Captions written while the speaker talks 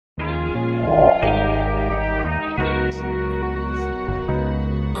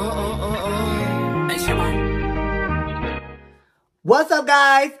What's up,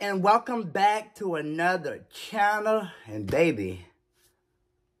 guys, and welcome back to another channel. And baby,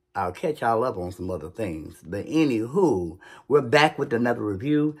 I'll catch y'all up on some other things. But anywho, we're back with another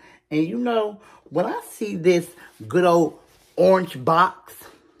review. And you know, when I see this good old orange box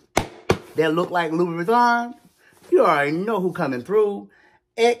that look like Louis Vuitton, you already know who coming through.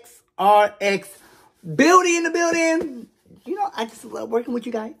 Xrsbeauty in the building. You know, I just love working with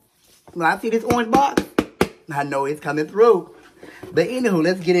you guys. When I see this orange box, I know it's coming through. But anywho,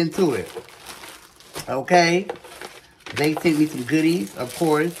 let's get into it. Okay. They sent me some goodies, of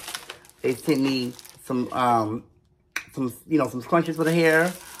course. They sent me some scrunchies for the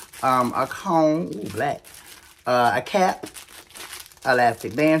hair, a comb, ooh, black, a cap,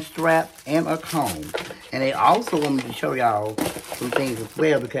 elastic band strap, and a comb. And they also want me to show y'all some things as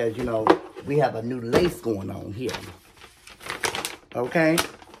well because, you know, we have a new lace going on here. Okay.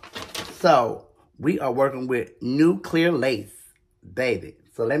 So, we are working with new clear lace, baby.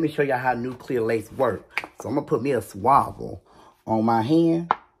 So, let me show y'all how new clear lace works. So, I'm going to put me a swaddle on my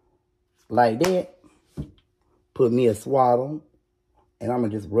hand, like that. Put me a swaddle, and I'm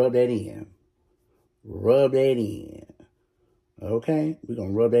going to just rub that in. Rub that in. Okay? We're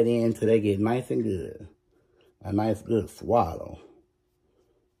going to rub that in until they get nice and good. A nice, good swaddle.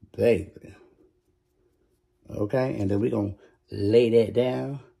 Baby. Okay? And then we're going to lay that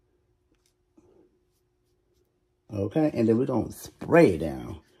down. Okay? And then we're going to spray it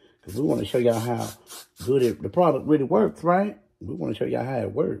down. Because we want to show y'all how good the product really works, right? We want to show y'all how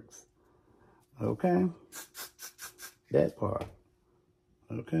it works. Okay? That part.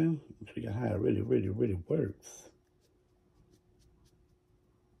 Okay? Show y'all how it really, really, really works.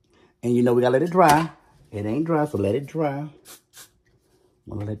 And you know we got to let it dry. It ain't dry, so let it dry. I'm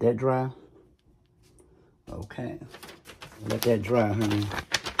going to let that dry. Okay. Let that dry, honey.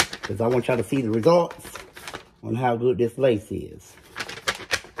 Because I want y'all to see the results on how good this lace is.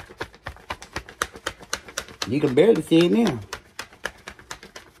 You can barely see it now.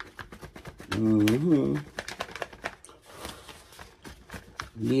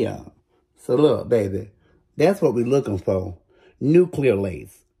 Yeah. So look, baby. That's what we're looking for. Nuclear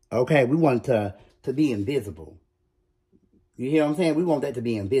lace. Okay? We want to be invisible. You hear what I'm saying? We want that to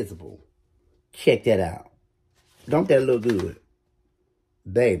be invisible. Check that out. Don't that look good?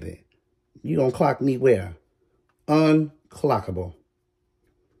 Baby. You gonna clock me where? Unclockable.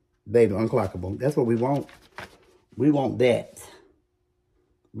 Baby, unclockable. That's what we want. We want that.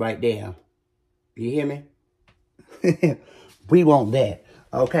 Right there. You hear me? We want that.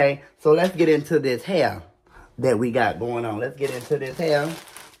 Okay? So let's get into this hair that we got going on. Let's get into this hair.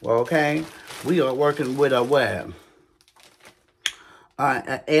 Okay? We are working with a what?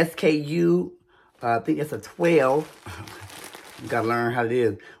 SKU. I think it's a 12. You gotta learn how it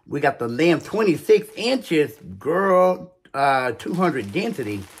is. We got the length 26 inches. Girl, 200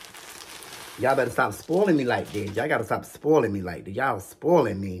 density. Y'all better stop spoiling me like this. Y'all gotta stop spoiling me like this. Y'all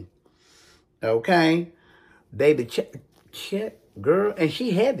spoiling me. Okay? Baby, check, girl. And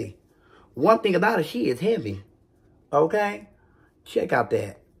she heavy. One thing about her, she is heavy. Okay? Check out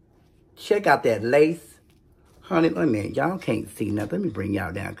that. Check out that lace. Honey, let me, y'all can't see nothing. Let me bring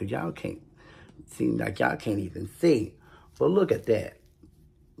y'all down because y'all can't. Seem like y'all can't even see. But look at that.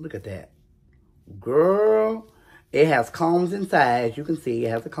 Look at that. Girl, it has combs inside. As you can see, it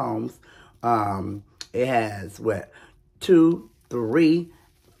has the combs. It has, what, 2, 3,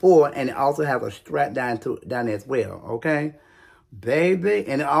 4, and it also has a strap down there as well, okay? Baby,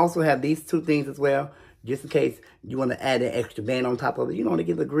 and it also have these two things as well, just in case you want to add an extra band on top of it. You don't want to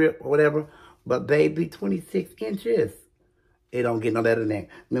get the grip or whatever. But baby, 26 inches. It don't get no better than that.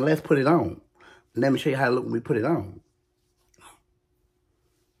 Now let's put it on. Let me show you how it looks when we put it on.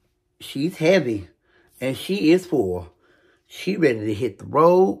 She's heavy. And she is full. She ready to hit the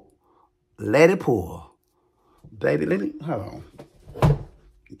road. Let it pull. Baby, let me, hold on.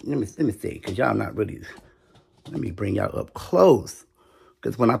 Let me see, because y'all not really, let me bring y'all up close.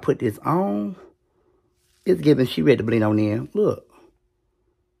 Because when I put this on, it's giving, she ready to blend on in. Look.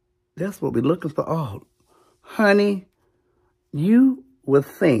 That's what we're looking for. Oh, honey, you would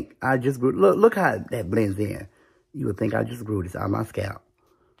think I just grew, look how that blends in. You would think I just grew this out of my scalp.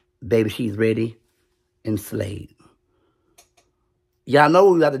 Baby, she's ready and slayed. Y'all know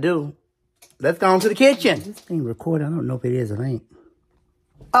what we got to do. Let's go on to the kitchen. This thing recorded. I don't know if it is or ain't.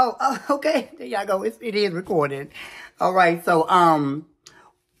 Oh, okay. There y'all go. It is recorded. All right. So,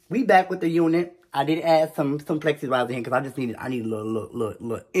 we back with the unit. I did add some plexiglass in because I need a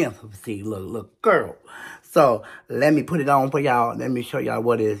little emphasis, little girl. So, let me put it on for y'all. Let me show y'all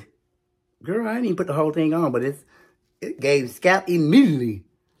what is Girl, I didn't even put the whole thing on, but it gave scalp immediately.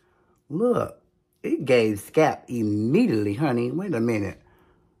 Look, it gave scalp immediately, honey. Wait a minute.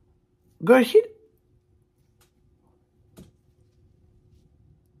 Girl,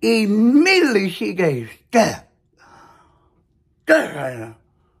 immediately she gave scalp. Girl,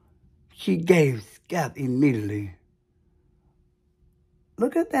 she gave scalp immediately.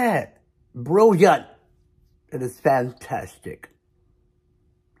 Look at that. Brilliant. It is fantastic.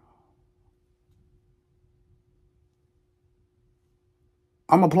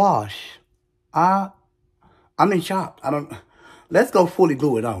 I'm applause. I'm in shock. Let's go fully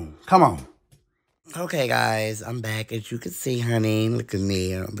glue it on. Come on. Okay, guys, I'm back. As you can see, honey, look at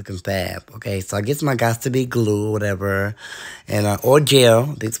me, looking fab. Okay, so I guess my got to be glue or whatever, and or gel.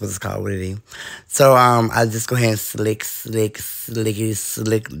 That's what it's called, what it is. So I just go ahead and slick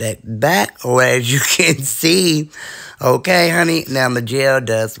that back, or as you can see. Okay, honey. Now the gel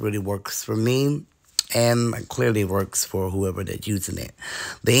does really works for me. And clearly works for whoever that's using it.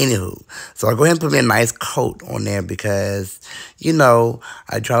 But anywho, so I'll go ahead and put me a nice coat on there because, you know,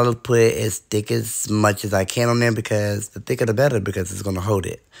 I try to put it as thick as much as I can on there because the thicker the better because it's going to hold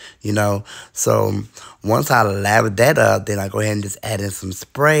it, you know. So once I lather that up, then I go ahead and just add in some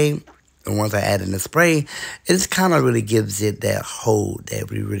spray. And once I add in the spray, it just kind of really gives it that hold that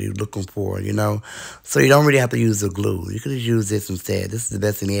we're really looking for, you know. So you don't really have to use the glue. You could just use this instead. This is the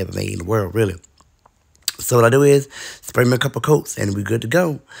best thing they ever made in the world, really. So what I do is spray me a couple coats and we're good to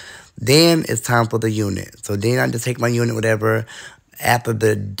go. Then it's time for the unit. So then I just take my unit, whatever, after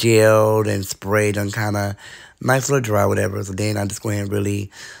the gel and spray done kind of nice little dry, whatever. So then I just go ahead and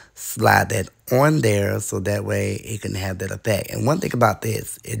really slide that on there so that way it can have that effect. And one thing about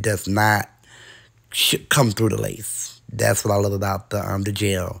this, it does not come through the lace. That's what I love about the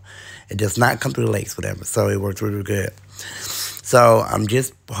gel. It does not come through the lace, whatever. So it works really good. So I'm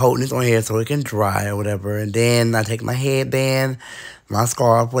just holding this on here so it can dry or whatever. And then I take my headband, my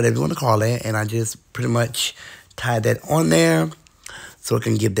scarf, whatever you want to call it, and I just pretty much tie that on there so it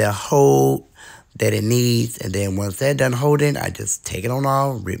can give that hold that it needs. And then once that's done holding, I just take it on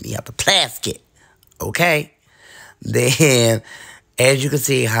off, rip me out the plastic. Okay? Then, as you can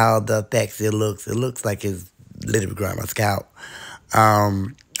see how the effects it looks like it's literally growing my scalp.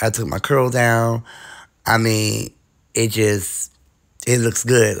 I took my curl down. I mean, it looks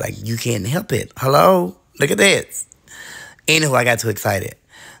good. Like, you can't help it. Hello? Look at this. Anyway, I got too excited.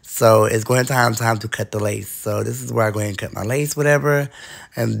 So, it's going time to cut the lace. So, this is where I go ahead and cut my lace, whatever.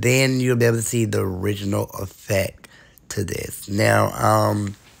 And then you'll be able to see the original effect to this. Now,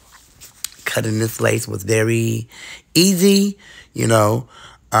 cutting this lace was very easy, you know.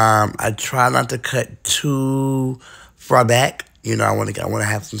 I try not to cut too far back. You know, I want to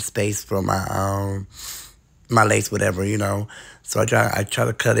have some space for my my lace, whatever, you know. So I try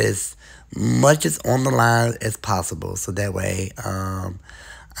to cut as much as on the line as possible, so that way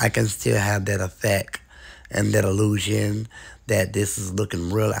I can still have that effect and that illusion that this is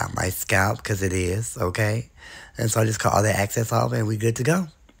looking real out my scalp, because it is, okay? And so I just cut all that excess off and we good to go.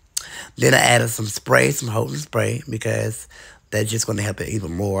 Then I added some spray, some holding spray, because that's just going to help it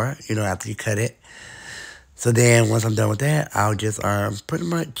even more, you know, after you cut it. So then once I'm done with that, I'll just pretty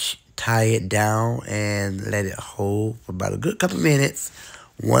much tie it down and let it hold for about a good couple minutes.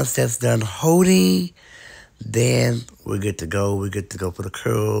 Once that's done holding, then we're good to go. We're good to go for the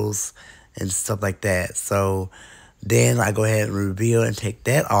curls and stuff like that. So then I go ahead and reveal and take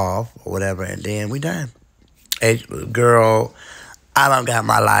that off or whatever, and then we done. Hey, girl, I done got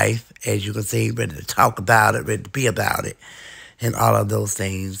my life, as you can see, ready to talk about it, ready to be about it, and all of those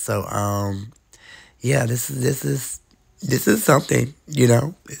things. So, yeah, this is something, you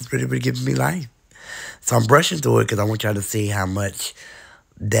know. It's really giving me life. So I'm brushing through it because I want y'all to see how much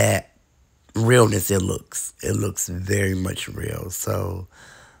that realness it looks. It looks very much real. So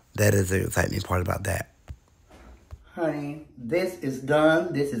that is the exciting part about that. Honey, this is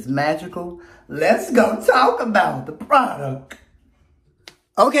done. This is magical. Let's go talk about the product.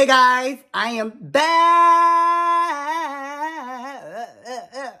 Okay, guys, I am back.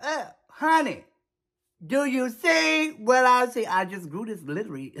 Honey, do you see what I see? I just grew this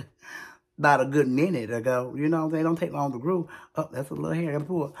literally about a good minute ago. You know, they don't take long to grow. Oh, that's a little hair I gotta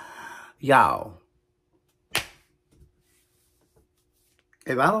pull. Y'all,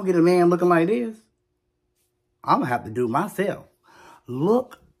 if I don't get a man looking like this, I'm gonna have to do it myself.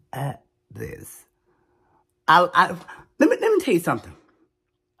 Look at this. Let me tell you something.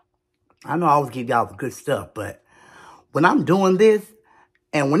 I know I always give y'all the good stuff, but when I'm doing this,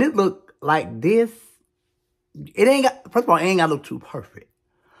 and when it look like this, it ain't got, first of all, it ain't got to look too perfect.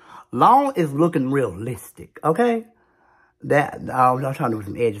 Long as looking realistic, okay? I'm trying to do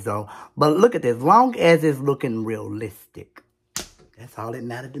some edges though. But look at this. As long as it's looking realistic. That's all that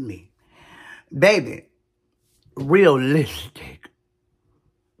mattered to me. Baby, realistic.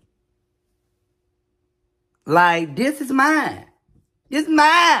 Like, this is mine. This is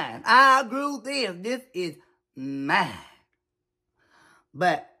mine. I grew this. This is mine.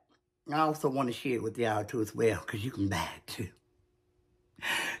 But I also want to share it with y'all too as well, because you can buy it too.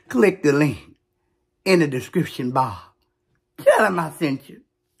 Click the link in the description bar. Tell them I sent you,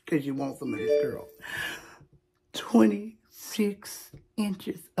 because you want some of this, girl. 26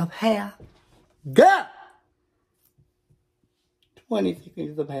 inches of hair. Girl! 26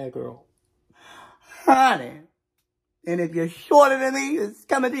 inches of hair, girl. Honey. And if you're shorter than me, it's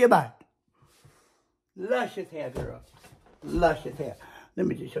coming to your body. Luscious hair, girl. Luscious hair. Let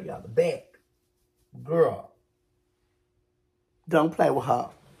me just show y'all the back. Girl. Don't play with her.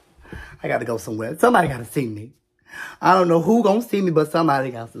 I got to go somewhere. Somebody got to see me. I don't know who gonna see me, but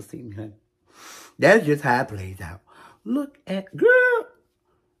somebody got to see me, honey. That's just how it plays out. Look at, girl.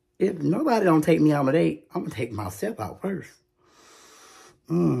 If nobody don't take me on a date, I'm going to take myself out first.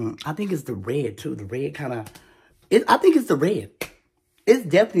 I think it's the red, too. The red kind of... I think it's the red. It's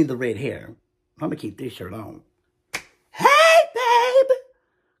definitely the red hair. I'm going to keep this shirt on. Hey, babe.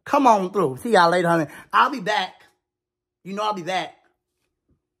 Come on through. See y'all later, honey. I'll be back. You know I'll be back.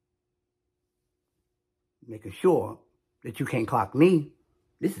 Making sure that you can't clock me.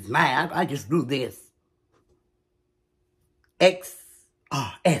 This is mine. I just do this. Xrsbeauty.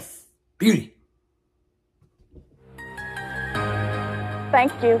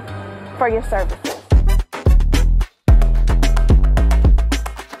 Thank you for your service.